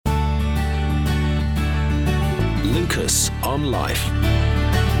Lucas on Life.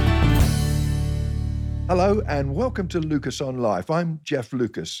 Hello and welcome to Lucas on Life. I'm Jeff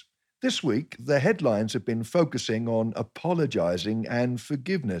Lucas. This week, the headlines have been focusing on apologising and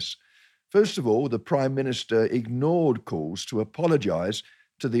forgiveness. First of all, the Prime Minister ignored calls to apologise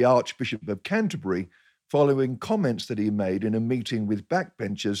to the Archbishop of Canterbury following comments that he made in a meeting with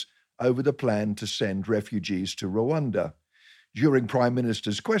backbenchers over the plan to send refugees to Rwanda. During Prime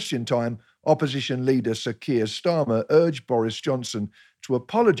Minister's question time, opposition leader Sir Keir Starmer urged Boris Johnson to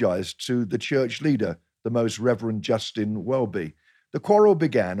apologise to the church leader, the Most Reverend Justin Welby. The quarrel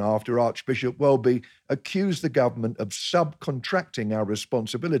began after Archbishop Welby accused the government of subcontracting our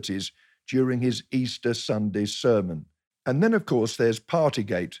responsibilities during his Easter Sunday sermon. And then, of course, there's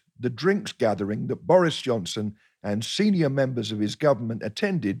partygate, the drinks gathering that Boris Johnson and senior members of his government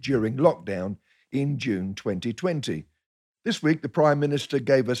attended during lockdown in June 2020. This week, the Prime Minister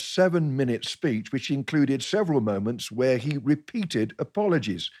gave a 7-minute speech which included several moments where he repeated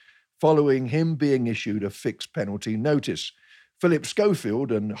apologies, following him being issued a fixed penalty notice. Philip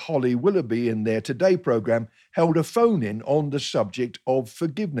Schofield and Holly Willoughby in their Today programme held a phone-in on the subject of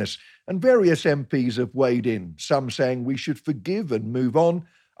forgiveness, and various MPs have weighed in, some saying we should forgive and move on,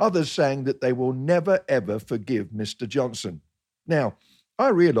 others saying that they will never ever forgive Mr Johnson. Now, I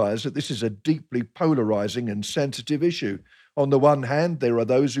realise that this is a deeply polarising and sensitive issue. On the one hand, there are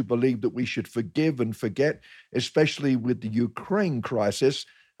those who believe that we should forgive and forget, especially with the Ukraine crisis,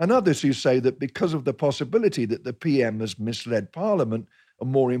 and others who say that because of the possibility that the PM has misled Parliament,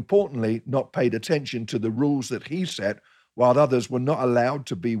 and more importantly, not paid attention to the rules that he set, while others were not allowed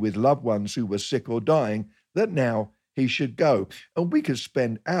to be with loved ones who were sick or dying, that now he should go. And we could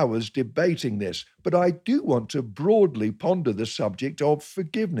spend hours debating this, but I do want to broadly ponder the subject of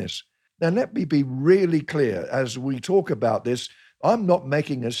forgiveness. Now, let me be really clear as we talk about this. I'm not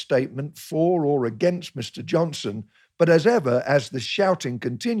making a statement for or against Mr Johnson, but as ever, as the shouting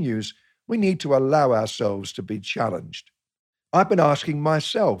continues, we need to allow ourselves to be challenged. I've been asking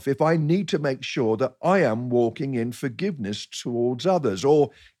myself if I need to make sure that I am walking in forgiveness towards others, or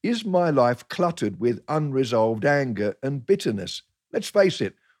is my life cluttered with unresolved anger and bitterness? Let's face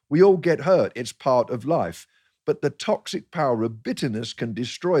it, we all get hurt, it's part of life, but the toxic power of bitterness can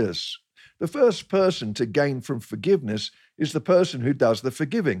destroy us. The first person to gain from forgiveness is the person who does the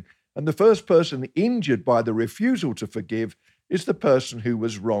forgiving, and the first person injured by the refusal to forgive is the person who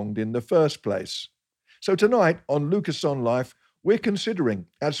was wronged in the first place. So tonight on Lucas on Life, we're considering,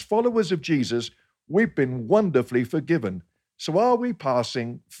 as followers of Jesus, we've been wonderfully forgiven. So are we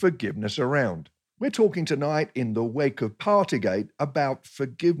passing forgiveness around? We're talking tonight in the wake of Partygate about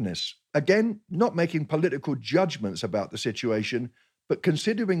forgiveness. Again, not making political judgments about the situation, but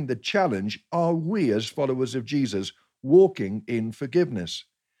considering the challenge, are we as followers of Jesus walking in forgiveness?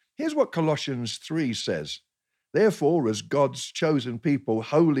 Here's what Colossians 3 says. Therefore, as God's chosen people,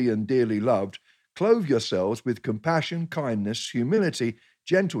 holy and dearly loved, clothe yourselves with compassion, kindness, humility,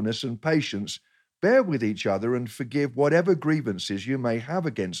 gentleness, and patience. Bear with each other and forgive whatever grievances you may have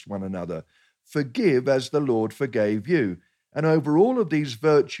against one another. Forgive as the Lord forgave you. And over all of these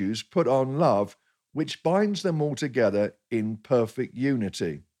virtues, put on love, which binds them all together in perfect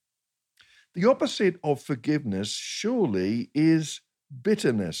unity. The opposite of forgiveness surely is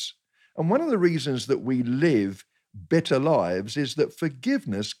bitterness. And one of the reasons that we live bitter lives is that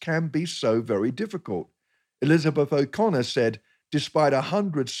forgiveness can be so very difficult. Elizabeth O'Connor said, despite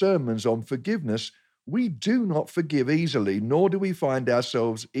 100 sermons on forgiveness, we do not forgive easily, nor do we find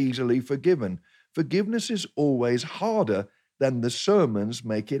ourselves easily forgiven. Forgiveness is always harder than the sermons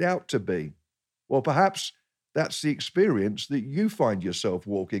make it out to be. Well, perhaps that's the experience that you find yourself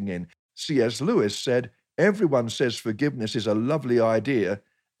walking in. C.S. Lewis said, everyone says forgiveness is a lovely idea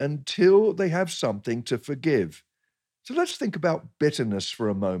until they have something to forgive. So let's think about bitterness for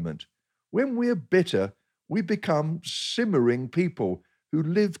a moment. When we're bitter, we become simmering people who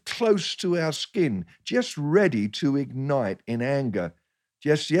live close to our skin, just ready to ignite in anger.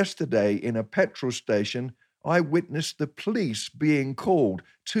 Just yesterday in a petrol station, I witnessed the police being called,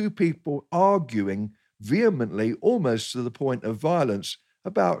 2 people arguing vehemently, almost to the point of violence,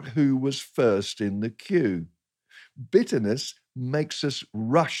 about who was first in the queue. Bitterness makes us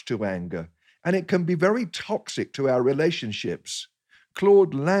rush to anger, and it can be very toxic to our relationships.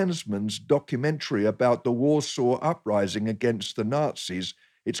 Claude Lanzmann's documentary about the Warsaw Uprising against the Nazis,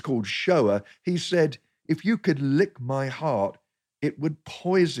 it's called Shoah, he said, if you could lick my heart, it would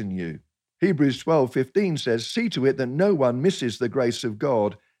poison you. Hebrews 12:15 says, see to it that no one misses the grace of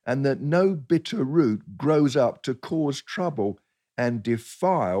God, and that no bitter root grows up to cause trouble and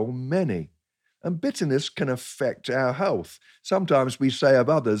defile many. And bitterness can affect our health. Sometimes we say of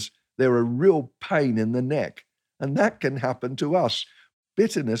others, they're a real pain in the neck. And that can happen to us.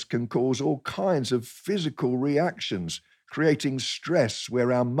 Bitterness can cause all kinds of physical reactions, creating stress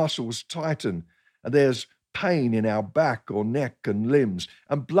where our muscles tighten, and there's pain in our back or neck and limbs,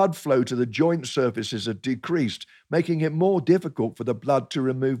 and blood flow to the joint surfaces are decreased, making it more difficult for the blood to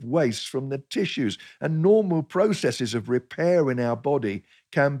remove waste from the tissues, and normal processes of repair in our body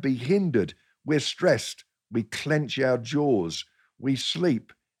can be hindered. We're stressed, we clench our jaws, we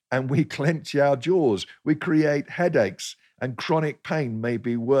sleep, and we clench our jaws. We create headaches, and chronic pain may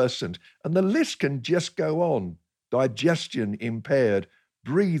be worsened. And the list can just go on. Digestion impaired,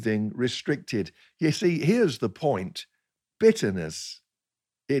 breathing restricted. You see, here's the point. Bitterness,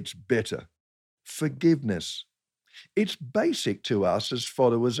 it's bitter. Forgiveness, it's basic to us as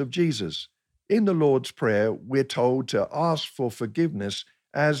followers of Jesus. In the Lord's Prayer, we're told to ask for forgiveness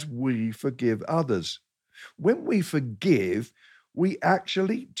as we forgive others. When we forgive, we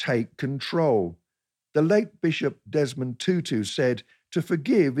actually take control. The late Bishop Desmond Tutu said, to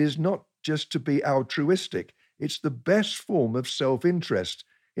forgive is not just to be altruistic, it's the best form of self-interest.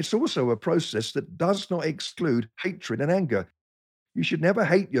 It's also a process that does not exclude hatred and anger. You should never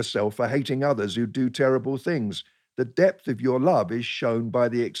hate yourself for hating others who do terrible things. The depth of your love is shown by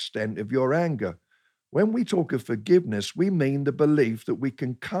the extent of your anger. When we talk of forgiveness, we mean the belief that we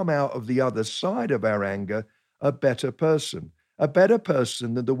can come out of the other side of our anger a better person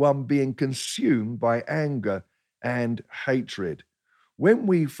than the one being consumed by anger and hatred. When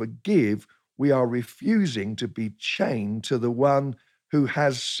we forgive, we are refusing to be chained to the one who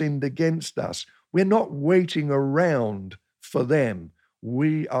has sinned against us. We're not waiting around for them.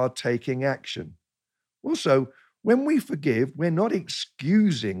 We are taking action. Also, when we forgive, we're not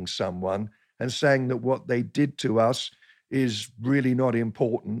excusing someone and saying that what they did to us is really not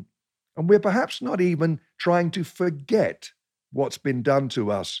important. And we're perhaps not even trying to forget what's been done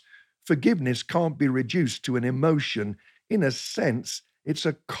to us. Forgiveness can't be reduced to an emotion. In a sense, it's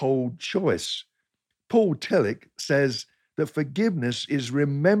a cold choice. Paul Tillich says that forgiveness is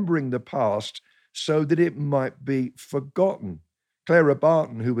remembering the past so that it might be forgotten. Clara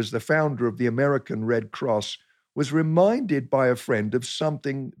Barton, who was the founder of the American Red Cross, was reminded by a friend of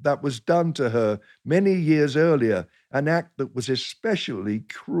something that was done to her many years earlier, an act that was especially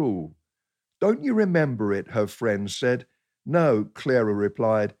cruel. "Don't you remember it?" her friend said. "No," Clara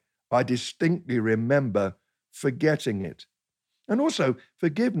replied. "I distinctly remember forgetting it." And also,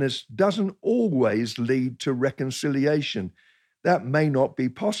 forgiveness doesn't always lead to reconciliation. That may not be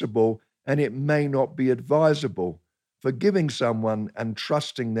possible, and it may not be advisable. Forgiving someone and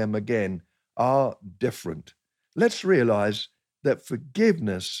trusting them again are different. Let's realize that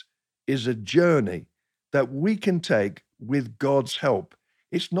forgiveness is a journey that we can take with God's help.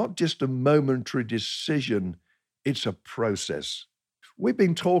 It's not just a momentary decision, it's a process. We've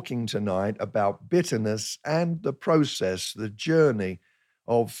been talking tonight about bitterness and the process, the journey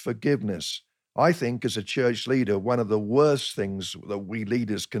of forgiveness. I think as a church leader, one of the worst things that we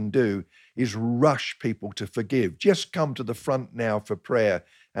leaders can do is rush people to forgive. Just come to the front now for prayer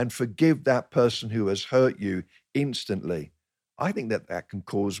and forgive that person who has hurt you instantly. I think that that can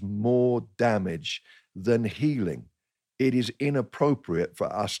cause more damage than healing. It is inappropriate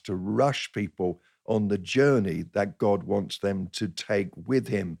for us to rush people on the journey that God wants them to take with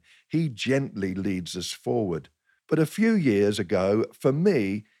him. He gently leads us forward. But a few years ago, for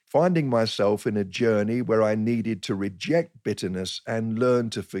me, finding myself in a journey where I needed to reject bitterness and learn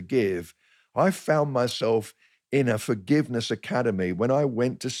to forgive, I found myself in a forgiveness academy when I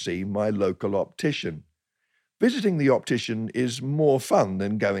went to see my local optician. Visiting the optician is more fun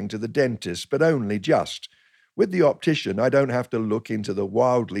than going to the dentist, but only just. With the optician, I don't have to look into the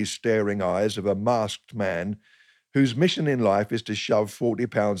wildly staring eyes of a masked man whose mission in life is to shove 40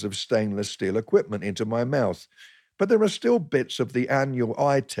 pounds of stainless steel equipment into my mouth. But there are still bits of the annual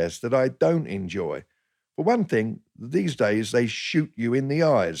eye test that I don't enjoy. For one thing, these days they shoot you in the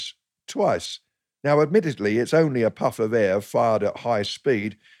eyes, twice. Now, admittedly, it's only a puff of air fired at high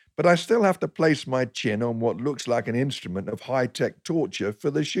speed, but I still have to place my chin on what looks like an instrument of high-tech torture for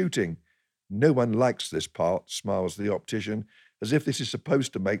the shooting. "No one likes this part," smiles the optician, as if this is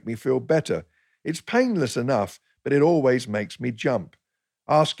supposed to make me feel better. "It's painless enough, but it always makes me jump.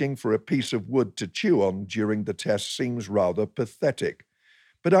 Asking for a piece of wood to chew on during the test seems rather pathetic.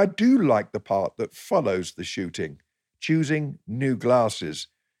 But I do like the part that follows the shooting, choosing new glasses.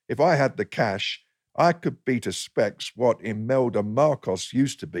 If I had the cash, I could be to specs what Imelda Marcos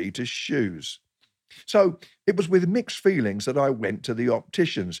used to be to shoes." So it was with mixed feelings that I went to the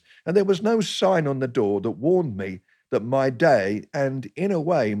opticians, and there was no sign on the door that warned me that my day, and in a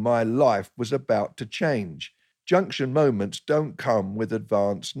way my life, was about to change. Junction moments don't come with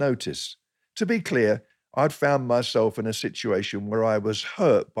advance notice. To be clear, I'd found myself in a situation where I was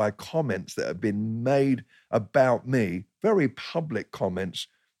hurt by comments that had been made about me, very public comments,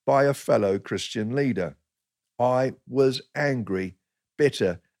 by a fellow Christian leader. I was angry,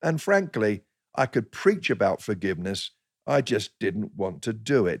 bitter, and frankly, I could preach about forgiveness. I just didn't want to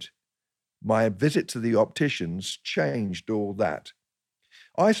do it. My visit to the opticians changed all that.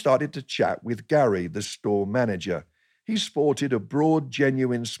 I started to chat with Gary, the store manager. He sported a broad,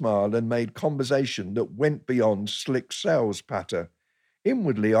 genuine smile and made conversation that went beyond slick sales patter.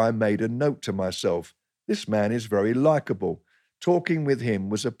 Inwardly, I made a note to myself. This man is very likable. Talking with him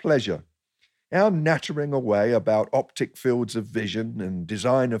was a pleasure. Our nattering away about optic fields of vision and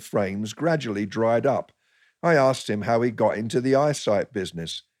design of frames gradually dried up. I asked him how he got into the eyesight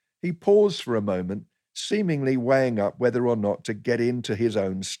business. He paused for a moment, seemingly weighing up whether or not to get into his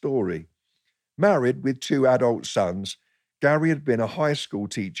own story. Married with 2 adult sons, Gary had been a high school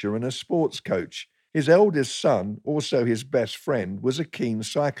teacher and a sports coach. His eldest son, also his best friend, was a keen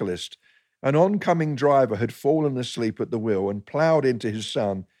cyclist. An oncoming driver had fallen asleep at the wheel and ploughed into his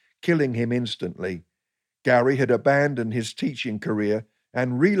son, killing him instantly. Gary had abandoned his teaching career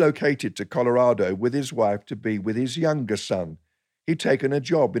and relocated to Colorado with his wife to be with his younger son. He'd taken a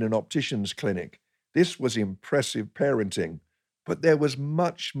job in an optician's clinic. This was impressive parenting, but there was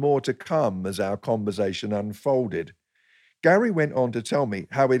much more to come as our conversation unfolded. Gary went on to tell me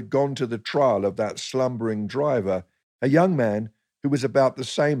how he'd gone to the trial of that slumbering driver, a young man who was about the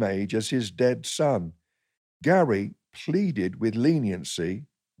same age as his dead son. Gary pleaded with leniency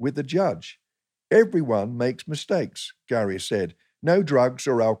with the judge. Everyone makes mistakes, Gary said. No drugs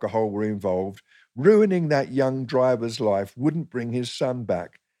or alcohol were involved. Ruining that young driver's life wouldn't bring his son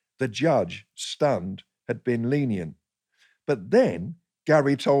back. The judge, stunned, had been lenient. But then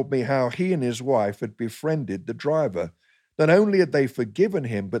Gary told me how he and his wife had befriended the driver. Not only had they forgiven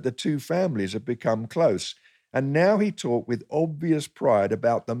him, but the 2 families had become close. And now he talked with obvious pride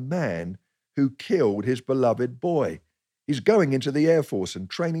about the man who killed his beloved boy. He's going into the Air Force and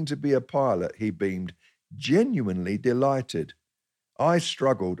training to be a pilot, he beamed, genuinely delighted. I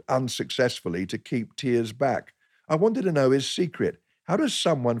struggled unsuccessfully to keep tears back. I wanted to know his secret. How does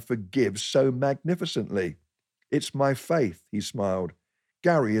someone forgive so magnificently? It's my faith, he smiled.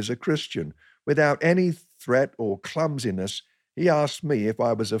 Gary is a Christian. Without any threat or clumsiness, he asked me if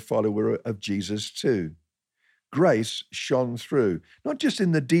I was a follower of Jesus too. Grace shone through, not just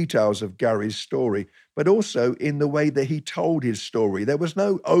in the details of Gary's story, but also in the way that he told his story. There was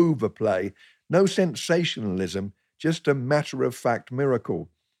no overplay, no sensationalism, just a matter-of-fact miracle.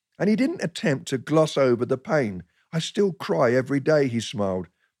 And he didn't attempt to gloss over the pain. I still cry every day, he smiled,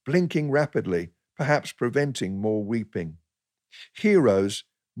 blinking rapidly, perhaps preventing more weeping. Heroes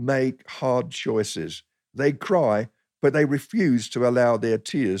make hard choices. They cry, but they refuse to allow their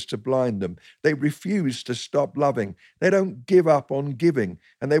tears to blind them. They refuse to stop loving. They don't give up on giving,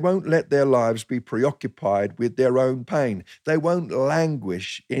 and they won't let their lives be preoccupied with their own pain. They won't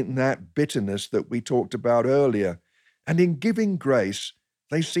languish in that bitterness that we talked about earlier. And in giving grace,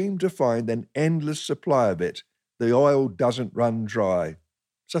 they seem to find an endless supply of it. The oil doesn't run dry.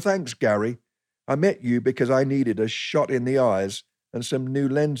 So thanks, Gary. I met you because I needed a shot in the eyes and some new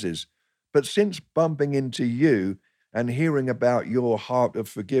lenses. But since bumping into you and hearing about your heart of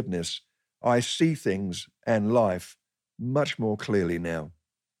forgiveness, I see things and life much more clearly now.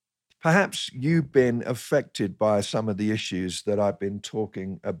 Perhaps you've been affected by some of the issues that I've been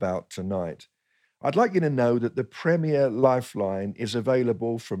talking about tonight. I'd like you to know that the Premier Lifeline is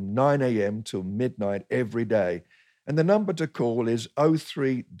available from 9 a.m. till midnight every day, and the number to call is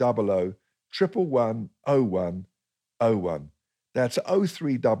 0300 111 0101. That's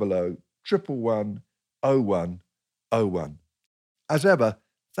 0300 111 0101. As ever,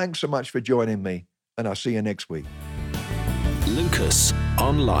 thanks so much for joining me, and I'll see you next week. Lucas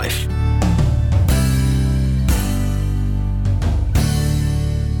on Life.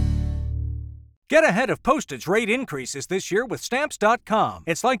 Get ahead of postage rate increases this year with Stamps.com.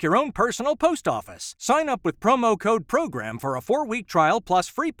 It's like your own personal post office. Sign up with promo code PROGRAM for a 4-week trial plus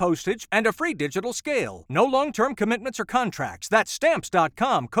free postage and a free digital scale. No long-term commitments or contracts. That's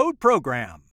Stamps.com, code PROGRAM.